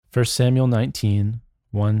1 Samuel 19,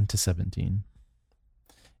 1-17.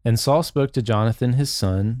 And Saul spoke to Jonathan his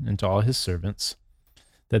son and to all his servants,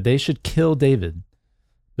 that they should kill David.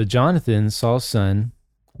 But Jonathan, Saul's son,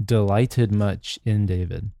 delighted much in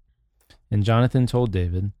David. And Jonathan told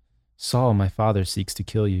David, Saul, my father, seeks to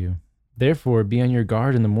kill you. Therefore be on your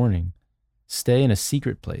guard in the morning. Stay in a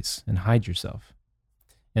secret place and hide yourself.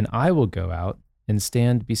 And I will go out and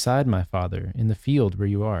stand beside my father in the field where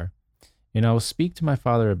you are, and I will speak to my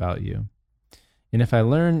father about you. And if I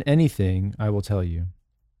learn anything, I will tell you.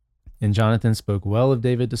 And Jonathan spoke well of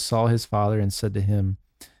David to Saul his father, and said to him,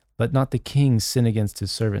 Let not the king sin against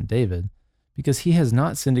his servant David, because he has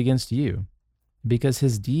not sinned against you, because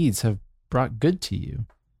his deeds have brought good to you.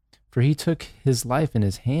 For he took his life in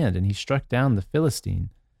his hand, and he struck down the Philistine.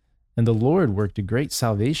 And the Lord worked a great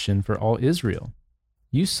salvation for all Israel.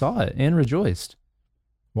 You saw it and rejoiced.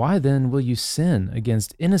 Why then will you sin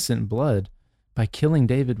against innocent blood by killing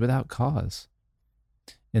David without cause?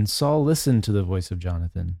 And Saul listened to the voice of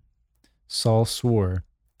Jonathan. Saul swore,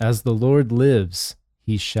 As the Lord lives,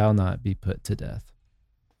 he shall not be put to death.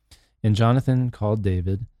 And Jonathan called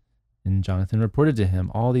David, and Jonathan reported to him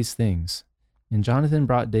all these things. And Jonathan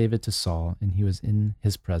brought David to Saul, and he was in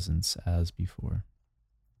his presence as before.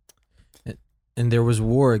 And there was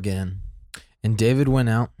war again. And David went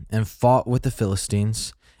out and fought with the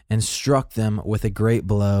Philistines, and struck them with a great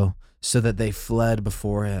blow, so that they fled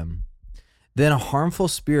before him. Then a harmful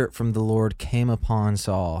spirit from the Lord came upon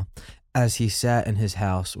Saul, as he sat in his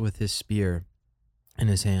house with his spear in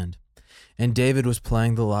his hand. And David was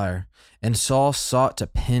playing the lyre. And Saul sought to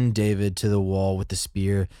pin David to the wall with the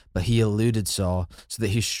spear, but he eluded Saul, so that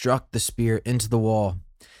he struck the spear into the wall.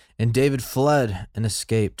 And David fled and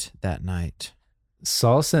escaped that night.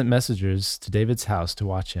 Saul sent messengers to David's house to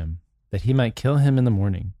watch him, that he might kill him in the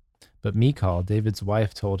morning. But Michal, David's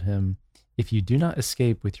wife, told him, If you do not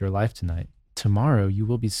escape with your life tonight, tomorrow you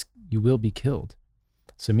will be killed.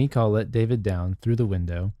 So Michal let David down through the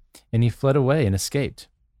window, and he fled away and escaped.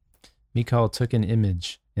 Michal took an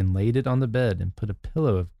image and laid it on the bed, and put a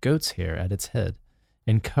pillow of goat's hair at its head,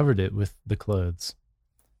 and covered it with the clothes.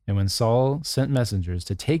 And when Saul sent messengers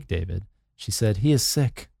to take David, she said, He is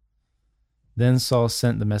sick. Then Saul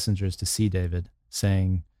sent the messengers to see David,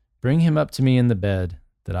 saying, Bring him up to me in the bed,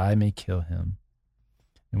 that I may kill him.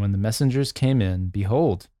 And when the messengers came in,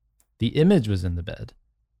 behold, the image was in the bed,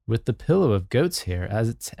 with the pillow of goat's hair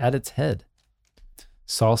at its head.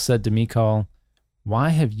 Saul said to Michal, Why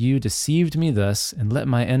have you deceived me thus, and let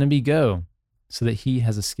my enemy go, so that he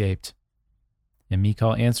has escaped? And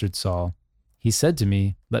Michal answered Saul, He said to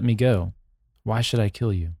me, Let me go. Why should I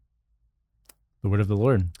kill you? The word of the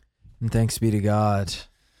Lord. And thanks be to God.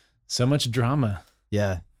 So much drama.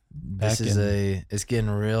 Yeah. It's getting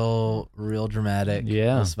real dramatic.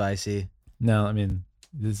 Yeah. Real spicy. No, I mean,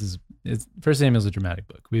 First Samuel's a dramatic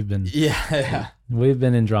book. We've been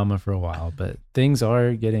in drama for a while, but things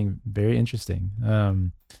are getting very interesting.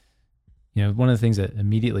 One of the things that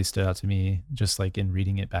immediately stood out to me, just like in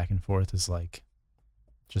reading it back and forth, is like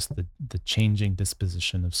just the changing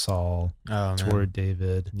disposition of Saul toward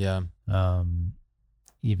David. Yeah.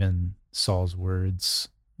 Even Saul's words,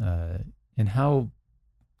 and how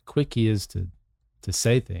quick he is to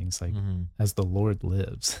say things like, as the Lord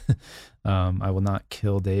lives, I will not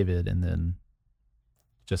kill David. And then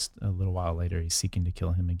just a little while later, he's seeking to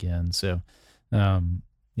kill him again. So,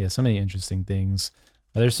 so many interesting things.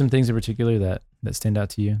 Are there some things in particular that stand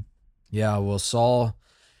out to you? Yeah, well, Saul,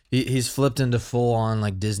 he's flipped into full on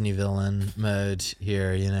like Disney villain mode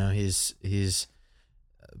here. He's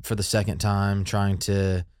for the second time trying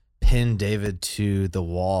to pin David to the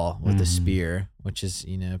wall with a spear, which is,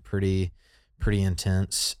 pretty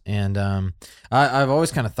intense. And I've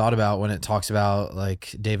always kind of thought about when it talks about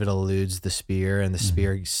like David eludes the spear and the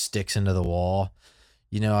spear sticks into the wall,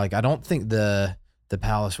 like I don't think the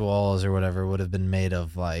palace walls or whatever would have been made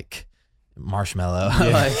of like marshmallow.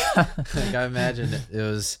 Yeah. like I imagine it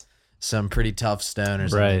was some pretty tough stone or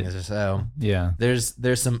something. Right. So yeah,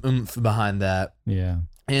 there's some oomph behind that. Yeah.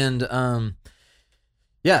 And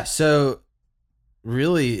so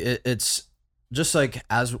really it's just like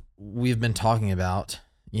as we've been talking about,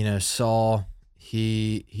 Saul,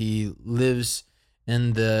 he lives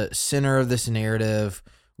in the center of this narrative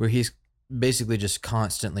where he's basically just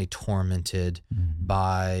constantly tormented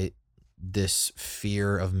by this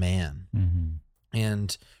fear of man.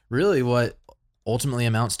 And really what ultimately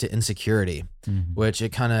amounts to insecurity, which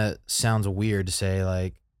it kind of sounds weird to say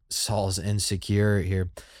like Saul's insecure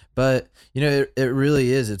here, but it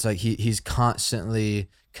really is. It's like he's constantly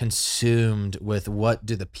consumed with what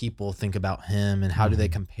do the people think about him and how do they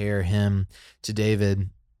compare him to David.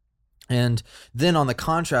 And then on the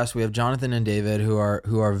contrast, we have Jonathan and David who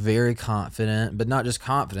are very confident, but not just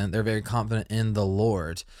confident, they're very confident in the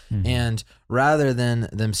Lord. Mhm. And rather than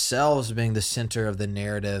themselves being the center of the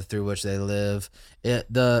narrative through which they live,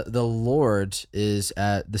 the Lord is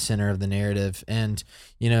at the center of the narrative. And,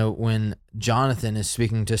 you know, when Jonathan is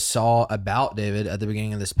speaking to Saul about David at the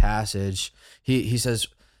beginning of this passage, he says,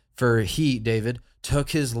 "For he, David,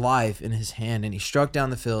 took his life in his hand, and he struck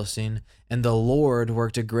down the Philistine, and the Lord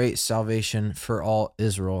worked a great salvation for all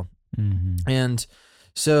Israel." Mhm. And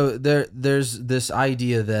so there's this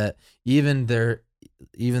idea that even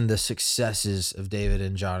the successes of David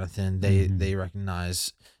and Jonathan, they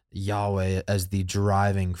recognize Yahweh as the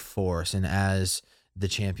driving force and as the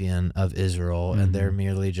champion of Israel, and they're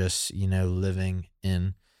merely just, you know, living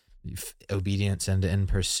in obedience and in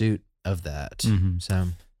pursuit of that. Mhm. So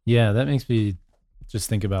Yeah, that makes me just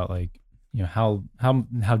think about, like, you know,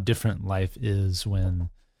 how different life is when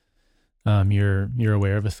you're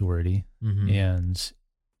aware of authority, mhm.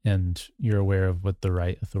 and you're aware of what the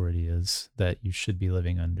right authority is that you should be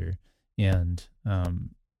living under. And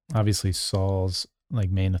obviously Saul's like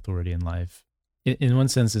main authority in life, in one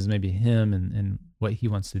sense, is maybe him and what he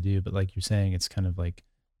wants to do, but like you're saying, it's kind of like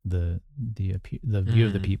the view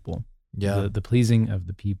of the Mm. people, Yeah. the pleasing of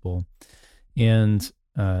the people. And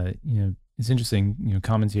you know, it's interesting, you know,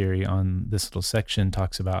 commentary on this little section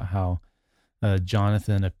talks about how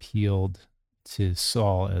Jonathan appealed to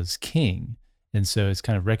Saul as king. And so it's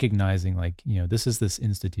kind of recognizing, like, you know, this is this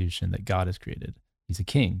institution that God has created. He's a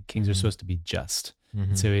king. Kings are Mhm. supposed to be just.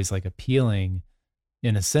 And Mhm. so he's like appealing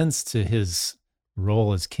in a sense to his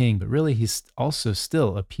role as king, but really he's also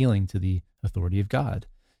still appealing to the authority of God.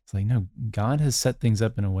 It's like, no, God has set things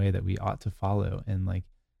up in a way that we ought to follow. And like,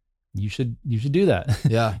 you should do that.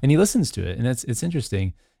 Yeah. And he listens to it. And it's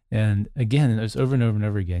interesting. And again, it's over and over and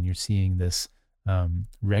over again, you're seeing this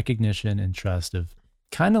recognition and trust of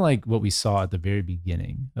kind of like what we saw at the very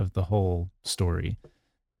beginning of the whole story.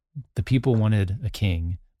 The people wanted a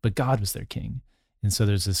king, but God was their king. And so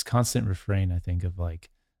there's this constant refrain, I think, of like,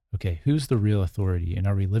 okay, who's the real authority? And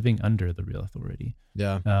are we living under the real authority?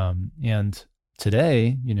 Yeah. And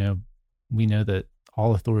today, you know, we know that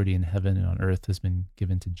all authority in heaven and on earth has been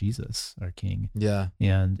given to Jesus, our King. Yeah.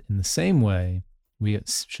 And in the same way, we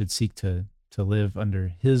should seek to live under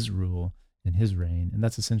his rule and his reign. And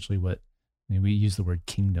that's essentially what, I mean, we use the word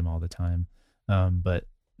kingdom all the time. But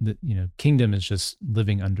the, you know, kingdom is just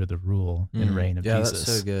living under the rule and reign of Jesus.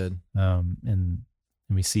 That's so good. And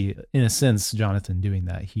we see, in a sense, Jonathan doing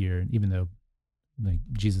that here, even though like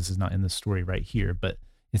Jesus is not in the story right here, but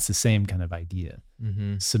it's the same kind of idea,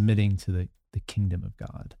 submitting to the kingdom of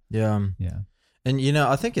God. Yeah. Yeah. And, you know,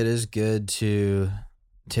 I think it is good to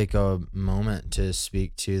take a moment to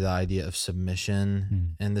speak to the idea of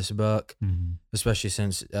submission in this book, especially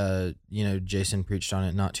since, you know, Jason preached on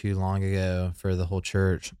it not too long ago for the whole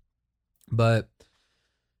church. But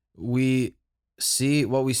what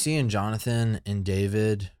we see in Jonathan and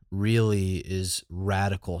David really is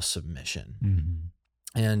radical submission.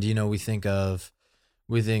 And, you know, we think of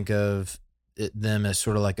them as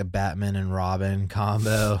sort of like a Batman and Robin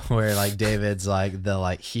combo where like David's like the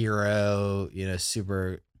like hero, you know,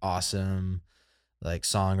 super awesome like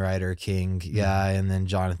songwriter king guy, and then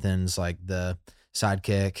Jonathan's like the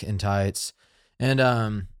sidekick in tights.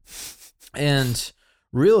 And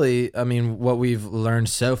really, I mean, what we've learned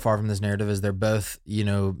so far from this narrative is they're both, you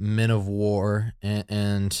know, men of war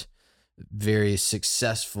and very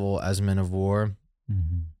successful as men of war.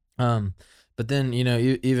 But then, you know,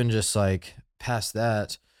 even just like past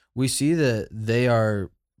that, we see that they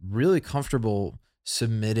are really comfortable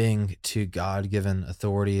submitting to God-given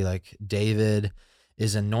authority. Like David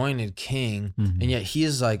is anointed king, and yet he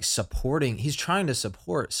is like he's trying to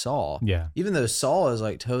support Saul. Yeah. Even though Saul is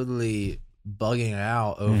like totally bugging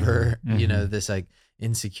out over, you know, this like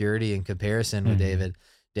insecurity and comparison with David.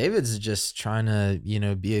 David's just trying to, you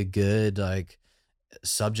know, be a good like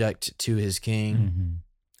subject to his king.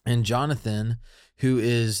 And Jonathan, who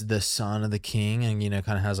is the son of the king and, you know,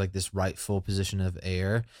 kind of has like this rightful position of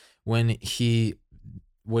heir, when he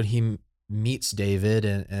meets David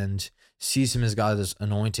and sees him as God's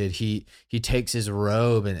anointed, he takes his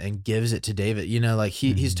robe and gives it to David. You know, like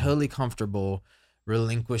he's totally comfortable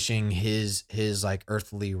relinquishing his like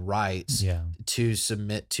earthly rights to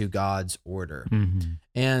submit to God's order.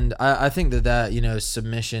 And I think that, you know,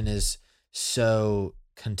 submission is so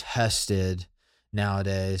contested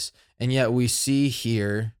nowadays, and yet we see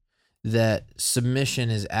here that submission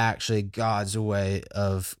is actually God's way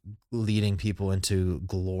of leading people into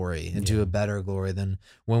glory, into a better glory than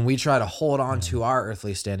when we try to hold on to our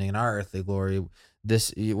earthly standing and our earthly glory.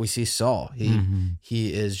 we see Saul.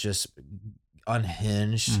 He is just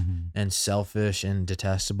unhinged and selfish and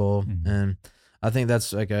detestable. And I think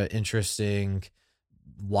that's like an interesting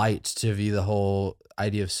light to view the whole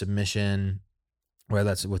idea of submission, whether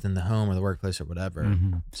that's within the home or the workplace or whatever.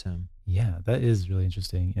 So yeah, that is really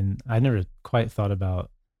interesting. And I never quite thought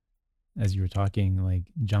about, as you were talking, like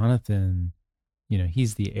Jonathan,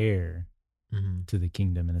 he's the heir to the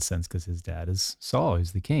kingdom in a sense, because his dad is Saul,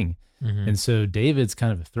 who's the king. And so David's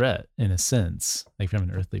kind of a threat in a sense, like from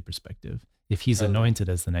an earthly perspective, if he's anointed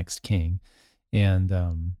as the next king. And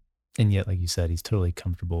yet, like you said, he's totally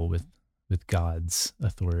comfortable with God's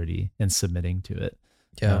authority and submitting to it.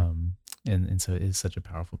 Yeah. And so it is such a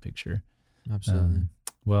powerful picture. Absolutely.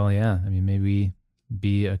 Well, yeah, I mean, may we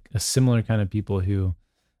be a similar kind of people who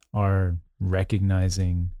are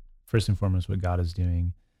recognizing first and foremost what God is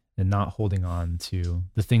doing and not holding on to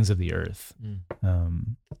the things of the earth.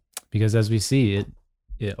 Because as we see,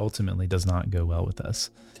 it ultimately does not go well with us.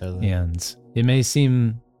 Totally. And it may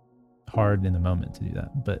seem hard in the moment to do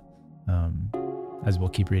that, but as we'll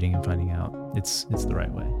keep reading and finding out, it's the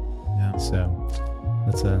right way. Yeah. So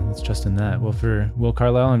let's trust in that. Well, for Will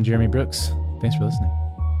Carlisle, I'm Jeremy Brooks. Thanks for listening.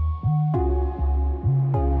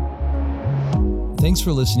 Thanks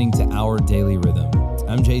for listening to Our Daily Rhythm.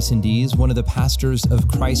 I'm Jason Dees, one of the pastors of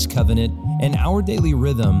Christ Covenant, and Our Daily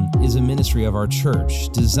Rhythm is a ministry of our church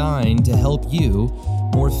designed to help you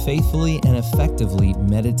more faithfully and effectively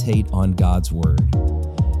meditate on God's Word.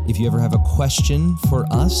 If you ever have a question for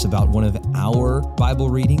us about one of our Bible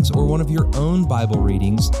readings or one of your own Bible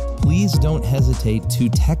readings, please don't hesitate to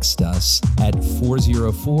text us at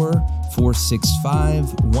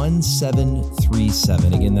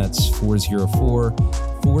 404-465-1737. Again, that's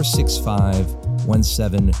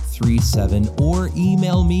 404-465-1737, or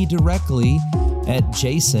email me directly at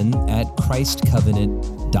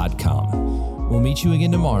jason@christcovenant.com. We'll meet you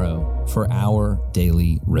again tomorrow for Our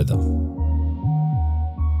Daily Rhythm.